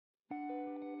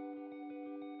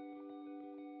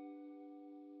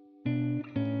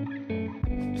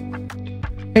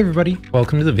Hey everybody,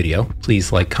 welcome to the video.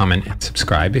 Please like, comment, and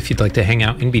subscribe. If you'd like to hang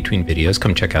out in between videos,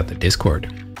 come check out the Discord.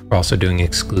 We're also doing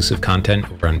exclusive content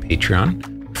over on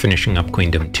Patreon. We're finishing up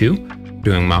Queendom 2,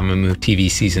 doing Mamamoo TV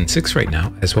Season 6 right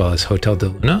now, as well as Hotel de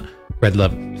Luna.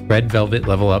 Red Velvet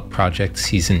Level Up Project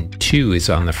Season 2 is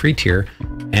on the free tier,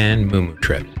 and Moo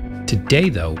Trip. Today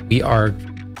though, we are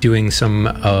doing some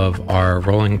of our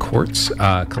Rolling Quartz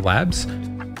collabs.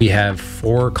 We have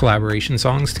 4 collaboration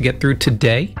songs to get through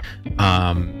today.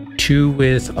 2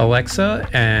 with Alexa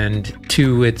and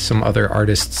 2 with some other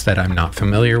artists that I'm not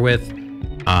familiar with.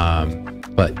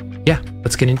 But yeah,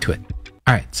 let's get into it.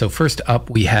 All right, so first up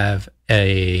we have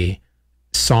a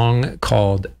song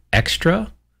called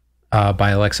Xtra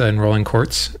by Alexa and Rolling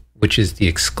Quartz, which is the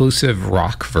exclusive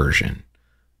rock version.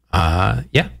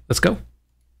 Yeah, let's go.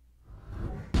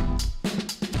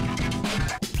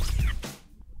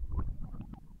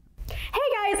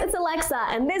 It's Alexa,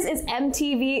 and this is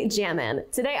MTV Jammin'.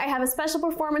 Today I have a special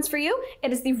performance for you.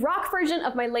 It is the rock version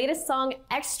of my latest song,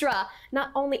 Xtra. Not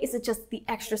only is it just the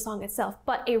Xtra song itself,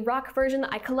 but a rock version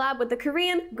that I collab with the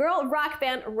Korean girl rock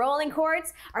band Rolling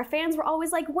Quartz. Our fans were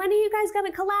always like, when are you guys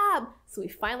gonna collab? So we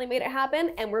finally made it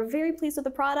happen, and we're very pleased with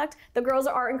the product. The girls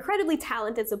are incredibly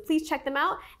talented, so please check them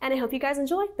out, and I hope you guys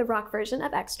enjoy the rock version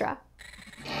of Xtra.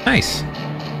 Nice.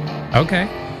 Okay.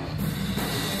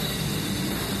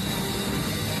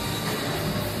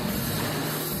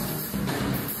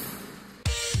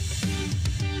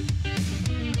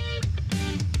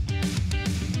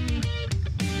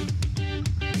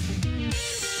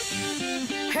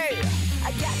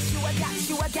 I got you, I got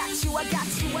you, I got you, I got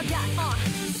you, I got,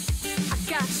 I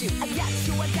got you, I got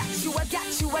you, I got you, I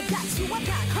got you, I got you, I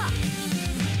got,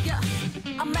 yeah,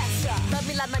 I'm extra, love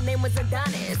me like my name was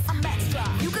Adonis, I'm extra,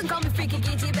 you can call me freaky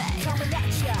Gigi bae,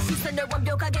 she said no one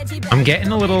built I'm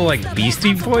getting a little like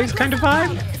Beastie Boys kind of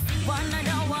vibe.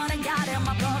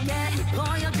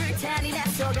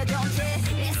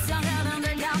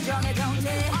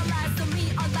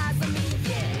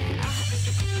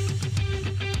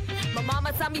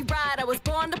 Mama taught me right, I was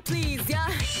born to please, yeah.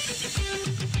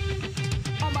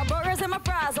 All my burgers and my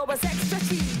fries, always extra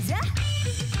cheese, yeah.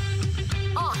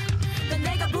 넌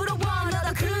내가 부러워,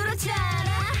 너도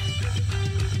그렇잖아.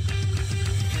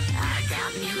 I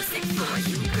got music for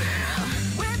you, girl.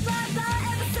 With love,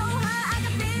 ever so high, I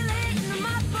can feel it in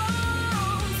my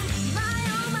bones. My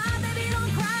oh my, baby,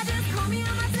 don't cry, just call me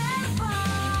on my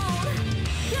telephone.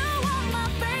 You are my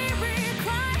favorite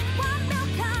cry, one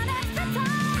milk on extra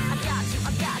time. I got you,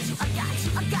 I got you, I got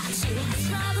you, I got you.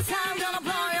 Another time gonna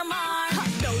blow your mind.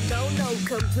 No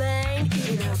complaint.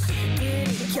 It up,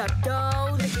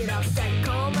 켜도 느끼러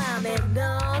달콤함에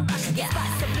넌 맛있게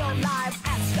spice of your life,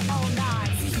 extra all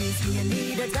night. Excuse me, I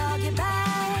need a doggy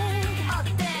bag.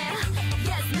 어때?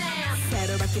 Yes, ma'am.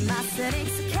 새로 바뀐 맛은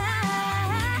익숙해.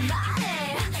 말해.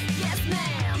 Yes,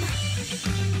 ma'am.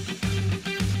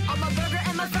 On my burger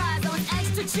and my fries, I was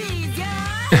extra cheese,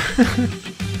 yeah.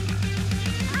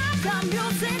 I got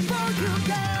music for you,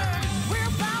 girl.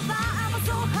 We're baba, I'm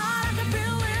so hot, I can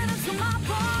feel it into my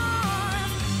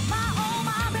bones. My oh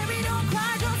my, baby, don't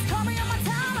cry, just call me on my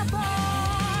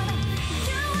telephone.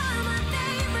 You are my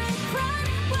favorite crime,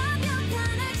 when you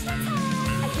got extra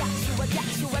time. I got you, I got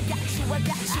you, I got you, I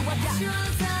got you, I got you. All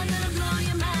the time gonna blow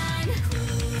your mind.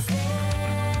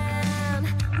 And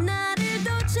나를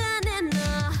도전해 너.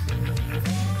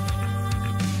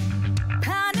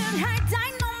 반응할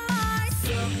dynamite.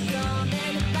 So don't.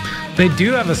 They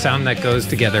do have a sound that goes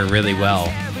together really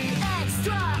well.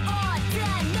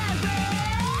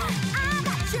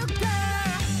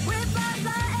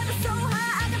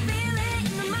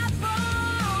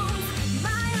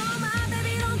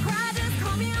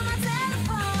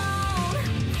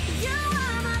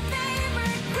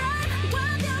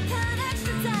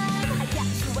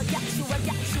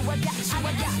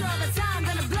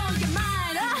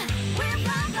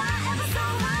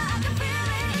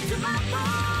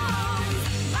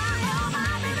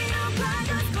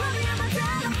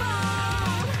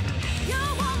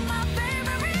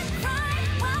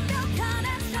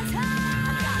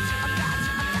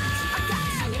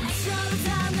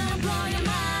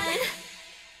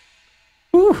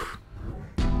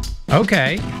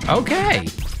 Okay.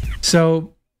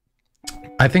 So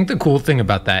I think the cool thing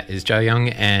about that is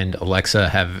Jaeyoung and Alexa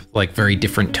have like very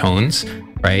different tones,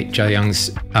 right?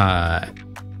 Jaeyoung's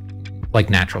like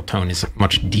natural tone is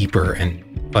much deeper and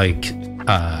like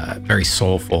very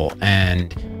soulful,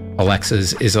 and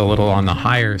Alexa's is a little on the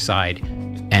higher side.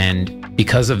 And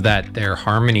because of that, their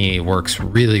harmony works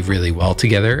really, really well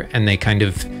together, and they kind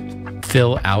of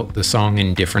fill out the song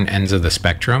in different ends of the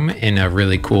spectrum in a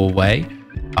really cool way.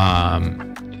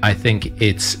 I think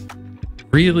it's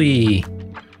really,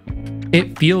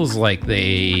 it feels like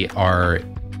they are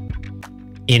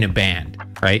in a band,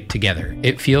 right? Together.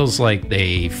 It feels like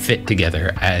they fit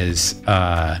together as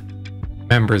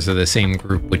members of the same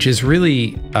group, which is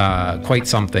really quite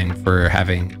something for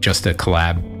having just a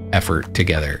collab effort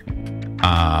together.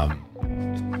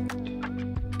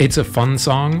 It's a fun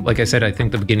song. Like I said, I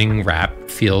think the beginning rap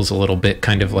feels a little bit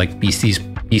kind of like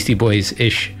Beastie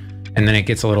Boys-ish, and then it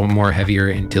gets a little more heavier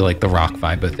into like the rock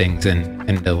vibe of things,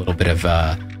 and a little bit of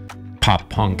pop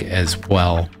punk as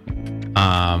well.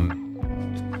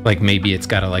 Like maybe it's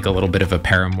got like a little bit of a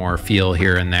Paramore feel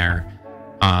here and there.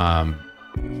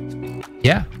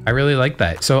 Yeah, I really like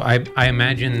that. So I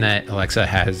imagine that Alexa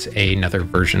has another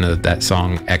version of that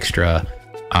song, Xtra,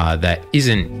 that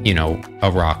isn't, you know,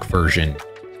 a rock version.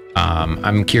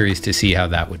 I'm curious to see how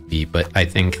that would be, but I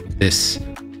think this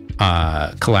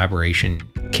collaboration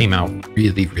came out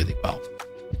really, really well.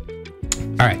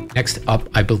 All right, next up,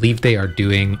 I believe they are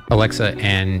doing, Alexa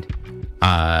and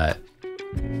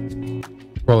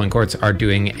Rolling Quartz are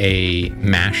doing a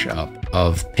mashup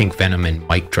of Pink Venom and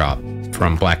Mic Drop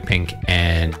from Blackpink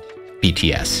and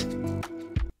BTS.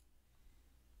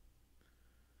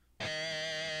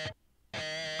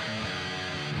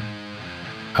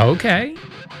 Okay.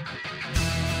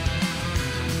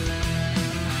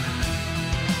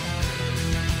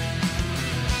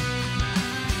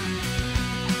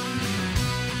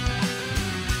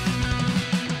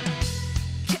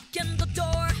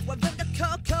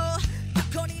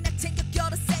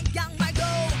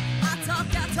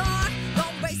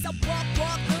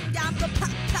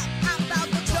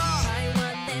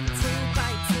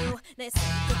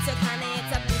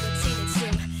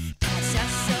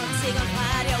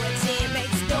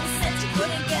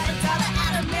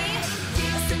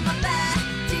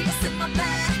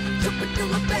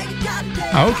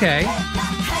 Okay.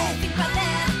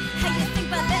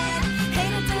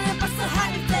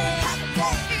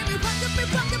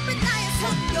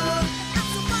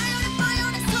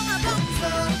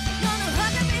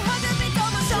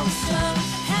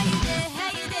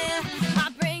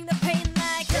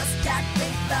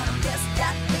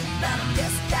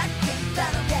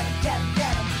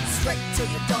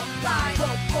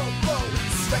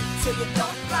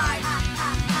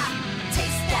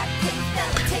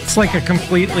 It's like a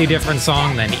completely different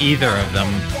song than either of them.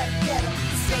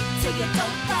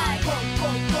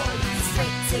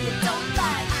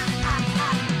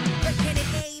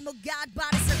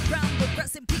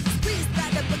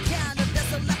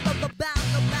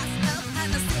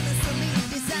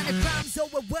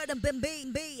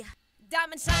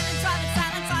 Diamond shining, driving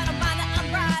silent, I don't mind that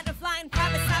I'm riding, flying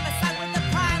private side by side with the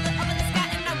pilot, up in the sky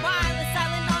and I'm wild,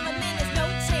 silent on the man, there's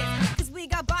no chance, cause we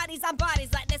got bodies on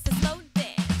bodies like this is slow dance.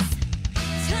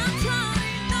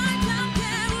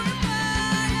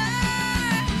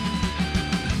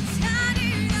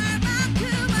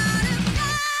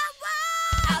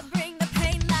 I'll bring the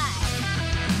pain light.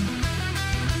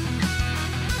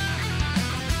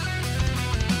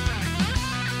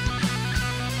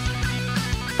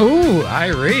 Ooh,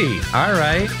 Irie. All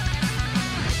right.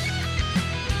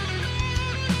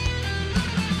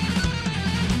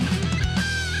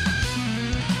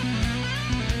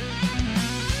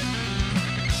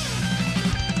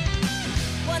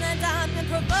 Wanna dime and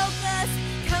provoke us?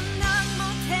 Come down,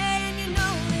 okay, and you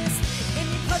know this. If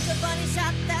you put your bunny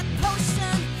shot that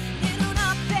potion, you do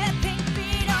not bear pink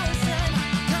beat ocean.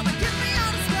 Come and give me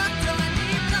all the stuff, do I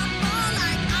need some more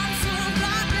like I'm so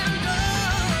rock and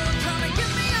roll. Come and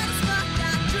give me all the stuff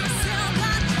that you sell,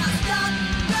 not just stop,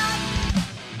 stop.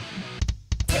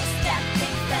 Taste that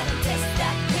pink venom, taste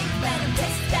that pink venom,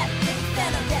 taste that pink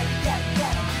venom, get it, get it,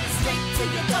 get it. Straight till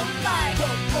you don't lie, go,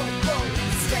 go, go.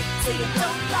 Straight till you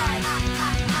don't lie,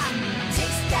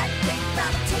 taste that pink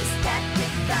venom, taste that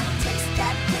pink venom, taste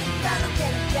that pink venom,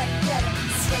 get it, get it, get it.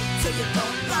 Straight till you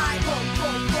don't lie, go, go,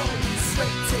 go.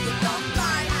 Straight till you don't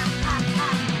lie,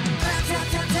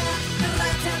 ra-ta-ta-ta,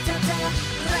 ra-ta-ta-ta,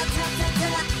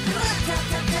 ra-ta-ta-ta,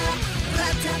 ra-ta-ta-ta,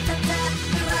 ra-ta-ta-ta,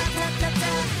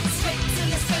 ra-ta-ta-ta. Straight till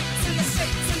you, straight till you,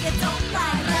 straight till you don't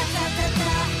lie,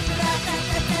 ra-ta-ta-ta,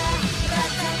 ra-ta-ta-ta,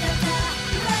 ra-ta-ta-ta,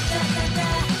 ra-ta-ta-ta,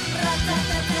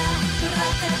 ra-ta-ta-ta,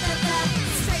 ra-ta-ta-ta.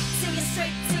 Straight till you,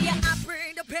 straight till you, I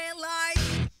bring the pain light.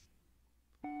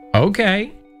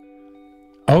 Okay.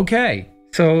 Okay.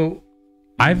 So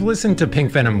I've listened to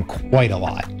Pink Venom quite a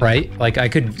lot, right? Like I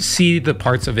could see the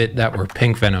parts of it that were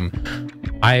Pink Venom.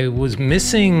 I was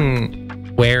missing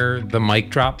where the mic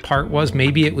drop part was.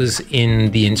 Maybe it was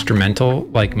in the instrumental,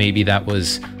 like maybe that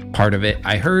was part of it.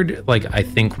 I heard like, I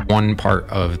think one part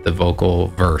of the vocal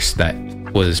verse that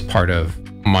was part of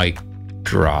mic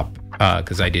drop.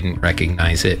 because I didn't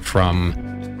recognize it from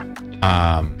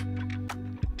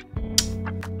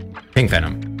Pink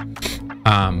Venom.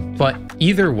 But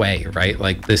either way, right?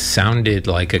 Like this sounded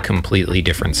like a completely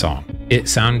different song. It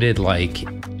sounded like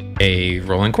a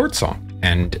Rolling Quartz song,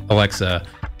 and Alexa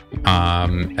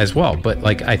as well. But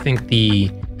like I think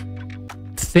the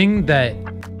thing that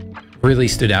really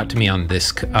stood out to me on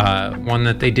this one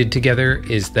that they did together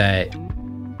is that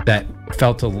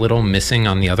felt a little missing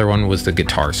on the other one was the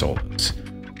guitar solos.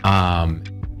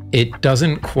 It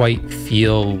doesn't quite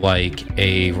feel like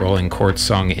a Rolling Quartz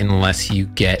song unless you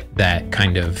get that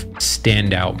kind of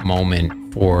standout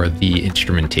moment for the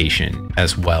instrumentation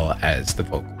as well as the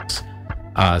vocals.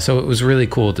 So it was really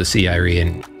cool to see Irie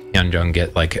and Hyunjung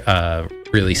get like a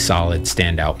really solid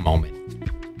standout moment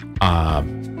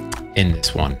in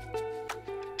this one.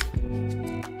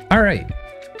 All right,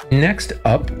 next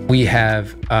up we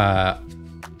have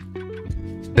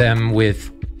them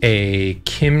with a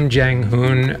Kim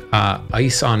Jang-hoon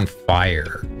Ice on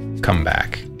Fire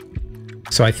comeback.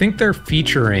 So I think they're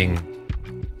featuring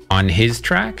on his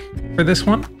track for this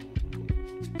one.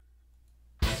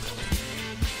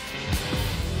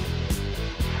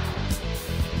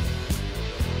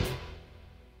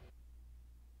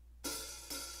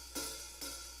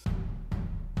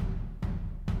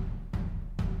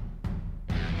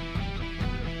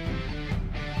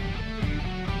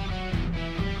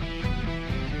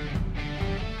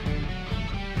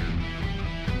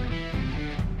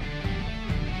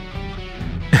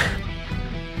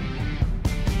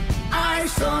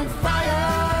 Ice on fire,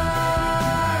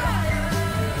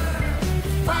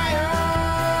 fire,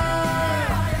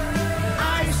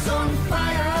 ice on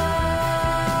fire,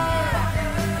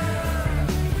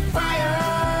 fire.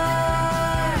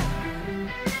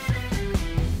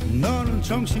 너는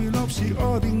정신없이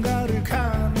어딘가를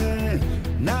가네.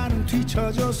 나는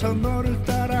뒤처져서 너를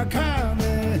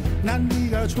따라가네. 난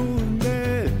네가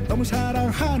좋은데 너무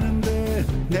사랑하는데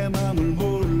내 맘을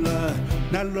몰라.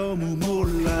 날 너무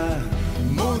몰라.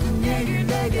 모든 얘기를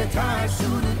내게 다 할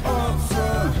수는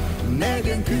없어.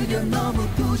 내겐 그게 너무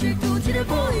두질두질해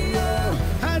보여.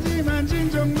 하지만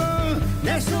진정 너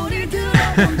내 소리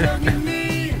들어본 적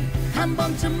있니? 한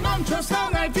번쯤 멈춰서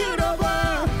날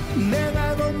들어봐.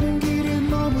 내가 걷는 길이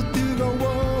너무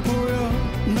뜨거워 보여.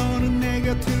 너는 내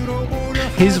곁으로 오려.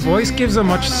 His voice gives a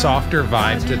much softer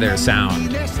vibe to their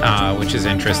sound, which is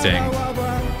interesting.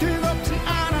 뜨겁지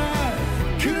않아.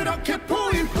 그렇게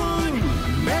보일 뿐.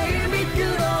 매일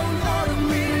미끄러운 얼음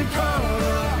위를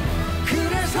걸어.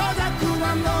 그래서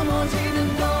자꾸만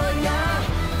넘어지는 거야.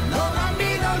 너가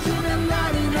믿어주면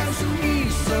나는 할 수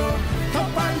있어. 더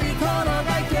빨리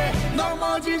걸어갈게.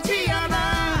 넘어지지 않아.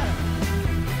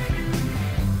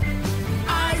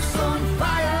 Ice on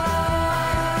fire.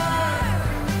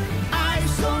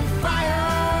 Ice on fire.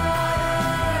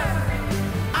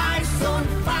 Ice on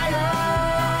fire.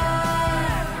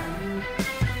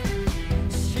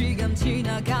 시간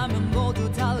지나가면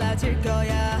모두 달라질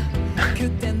거야.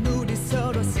 그땐 우리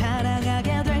서로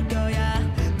사랑하게 될 거야.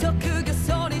 더 크게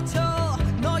소리쳐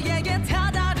너에게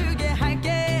다 다르게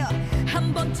할게.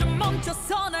 한 번쯤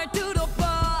멈춰서 날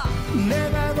들어봐.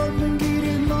 내가 걷는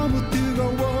길이 너무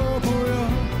뜨거워 보여.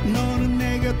 너는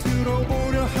내 곁으로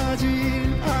오려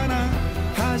하지 않아.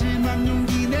 하지만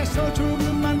용기 내서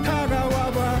조금만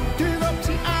다가와봐.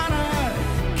 뜨겁지 않아.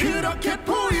 그렇게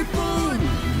보일 뿐.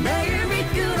 매일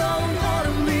미끄러운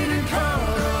얼음 위를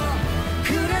걸어.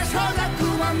 그래서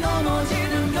자꾸만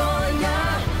넘어지는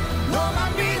거야.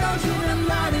 너만 믿어주면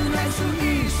나는 할 수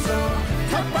있어.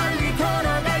 더 빨리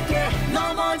걸어갈게.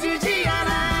 넘어지지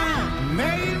않아.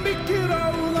 매일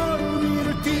미끄러운 얼음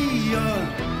위를 뛰어.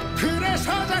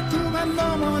 그래서 자꾸만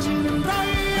넘어지는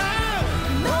거야.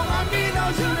 너만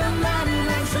믿어주면 나는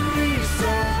할 수 있어.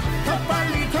 더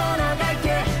빨리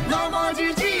걸어갈게.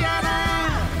 넘어지지 않아.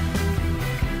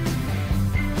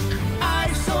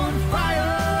 Ice on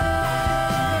fire.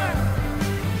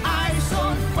 Ice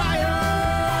on fire.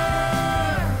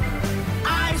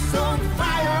 Ice on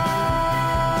fire.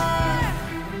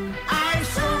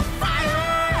 Ice on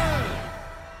fire.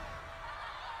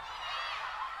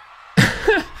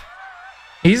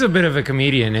 He's a bit of a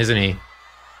comedian, isn't he?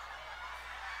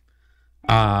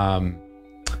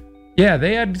 Yeah,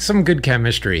 they had some good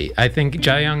chemistry. I think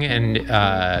Jaeyoung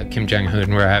and Kim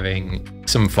Jang-hoon were having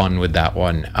some fun with that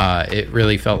one. It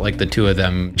really felt like the two of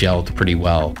them gelled pretty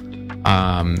well.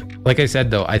 Like I said,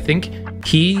 though, I think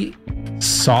he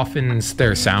softens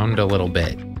their sound a little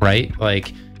bit, right?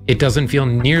 Like, it doesn't feel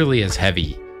nearly as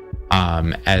heavy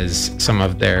as some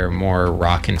of their more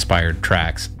rock-inspired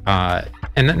tracks.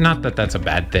 And not that that's a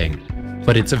bad thing,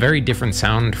 but it's a very different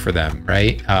sound for them,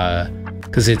 right?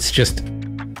 Because it's just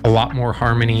a lot more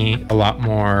harmony, a lot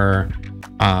more,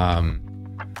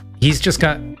 he's just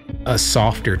got a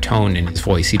softer tone in his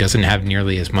voice. He doesn't have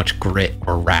nearly as much grit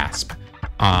or rasp.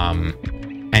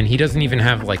 And he doesn't even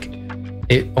have like,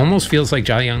 it almost feels like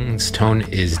Jaeyoung's tone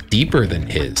is deeper than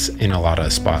his in a lot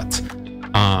of spots.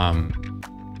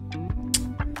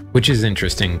 Which is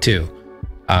interesting too,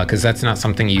 because that's not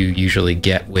something you usually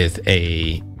get with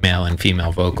a male and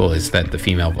female vocal, is that the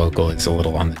female vocal is a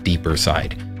little on the deeper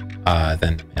side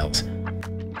than the males.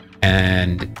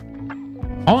 And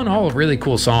all in all, a really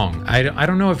cool song. I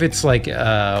don't know if it's like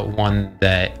one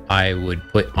that I would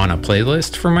put on a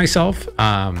playlist for myself,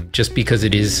 just because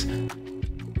it is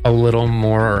a little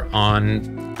more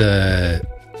on the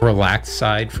relaxed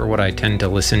side for what I tend to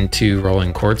listen to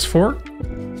Rolling Quartz for.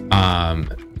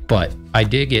 But I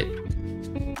dig it,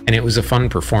 and it was a fun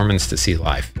performance to see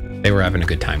live. They were having a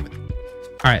good time with it.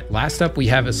 All right, last up we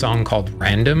have a song called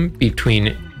Random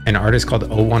between an artist called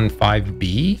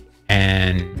 015B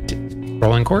and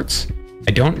Rolling Quartz.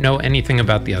 I don't know anything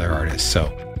about the other artists,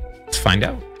 so let's find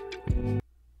out.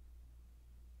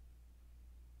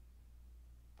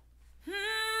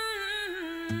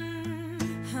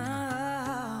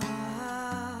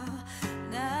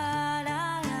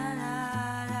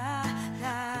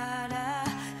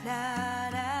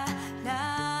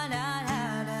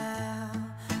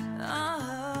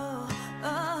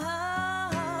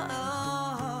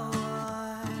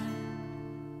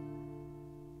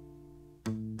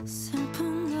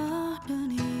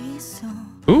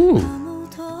 Ooh.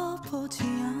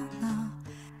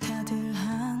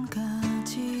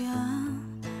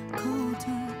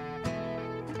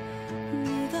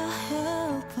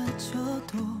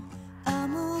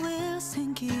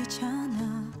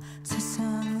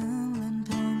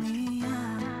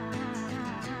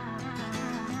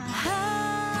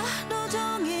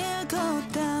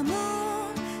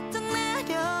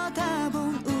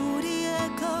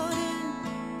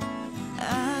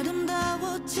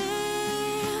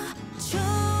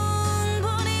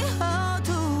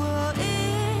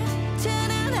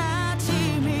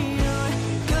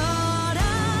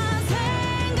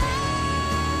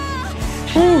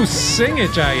 Ooh, sing it,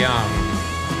 Jaeyoung.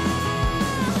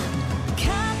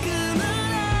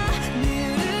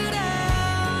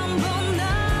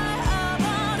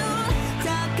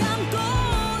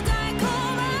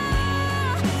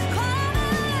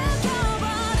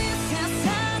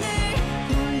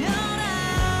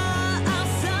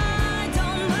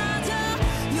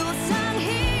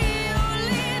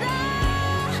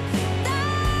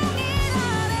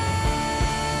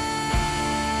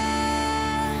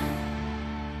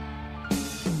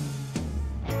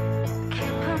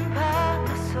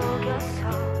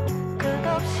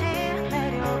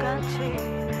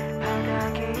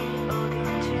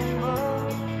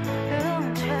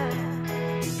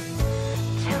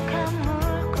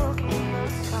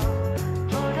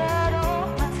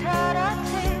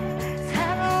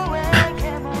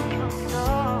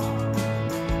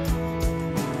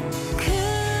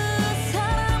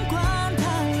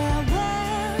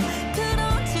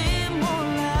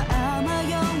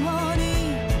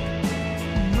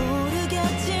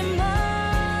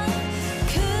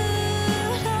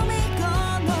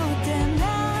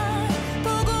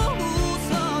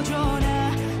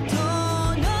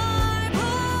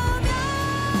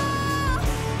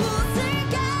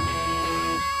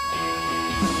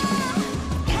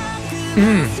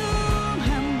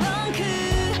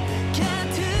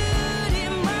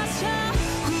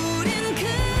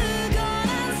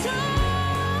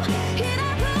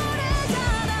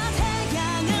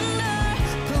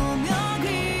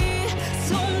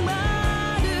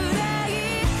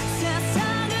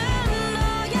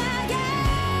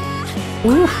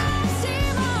 Oof.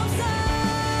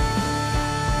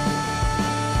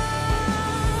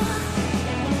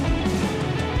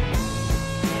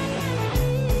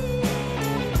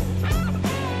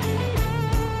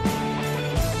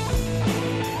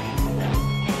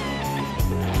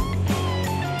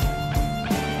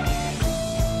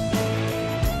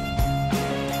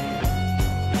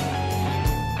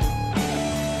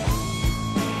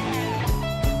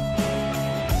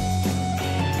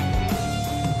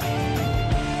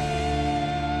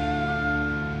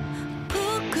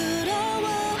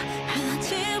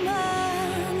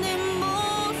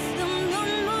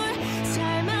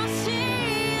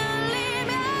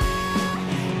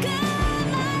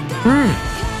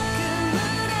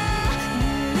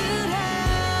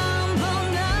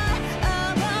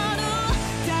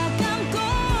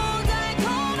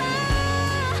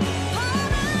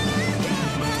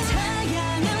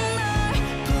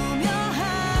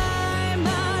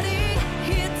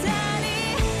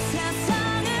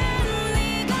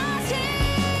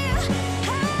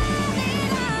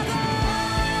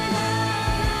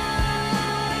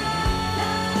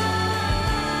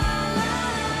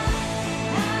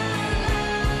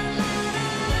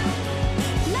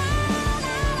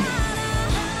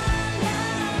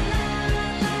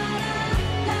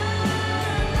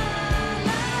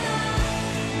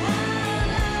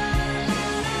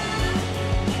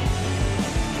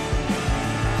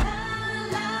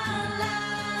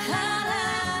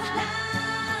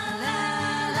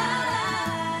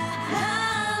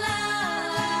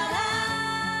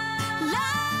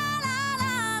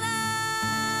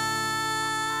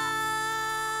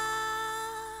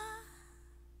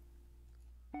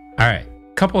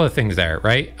 couple of things there,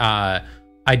 right?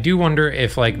 I do wonder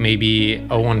if like maybe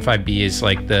 015B is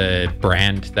like the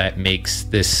brand that makes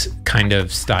this kind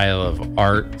of style of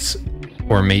arts,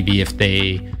 or maybe if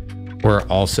they were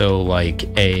also like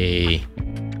a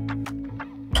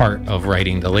part of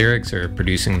writing the lyrics or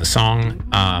producing the song.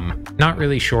 Not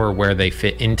really sure where they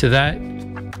fit into that,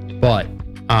 but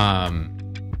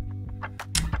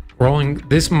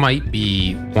this might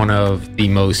be one of the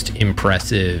most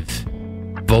impressive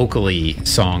vocally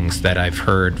songs that I've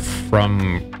heard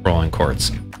from Rolling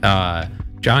Quartz.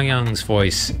 Jang Young's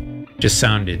voice just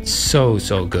sounded so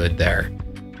good there.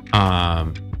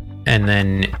 And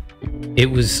then it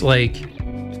was like,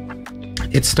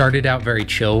 it started out very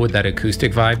chill with that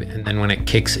acoustic vibe, and then when it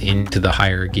kicks into the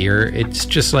higher gear, it's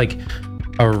just like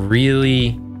a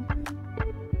really,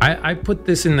 I put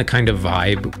this in the kind of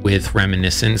vibe with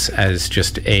Reminiscence as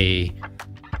just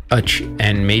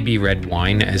and maybe Red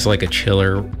Wine as like a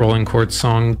chiller Rolling Quartz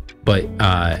song, but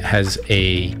has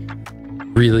a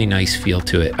really nice feel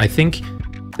to it. I think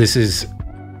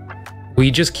we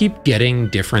just keep getting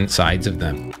different sides of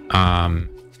them.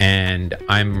 And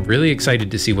I'm really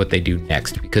excited to see what they do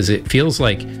next, because it feels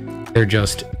like they're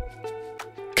just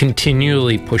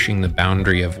continually pushing the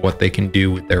boundary of what they can do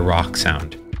with their rock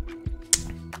sound.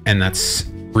 And that's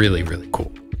really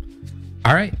cool.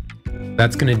 All right,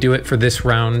 that's going to do it for this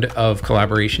round of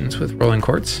collaborations with Rolling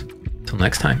Quartz. Till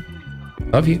next time,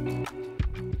 love you.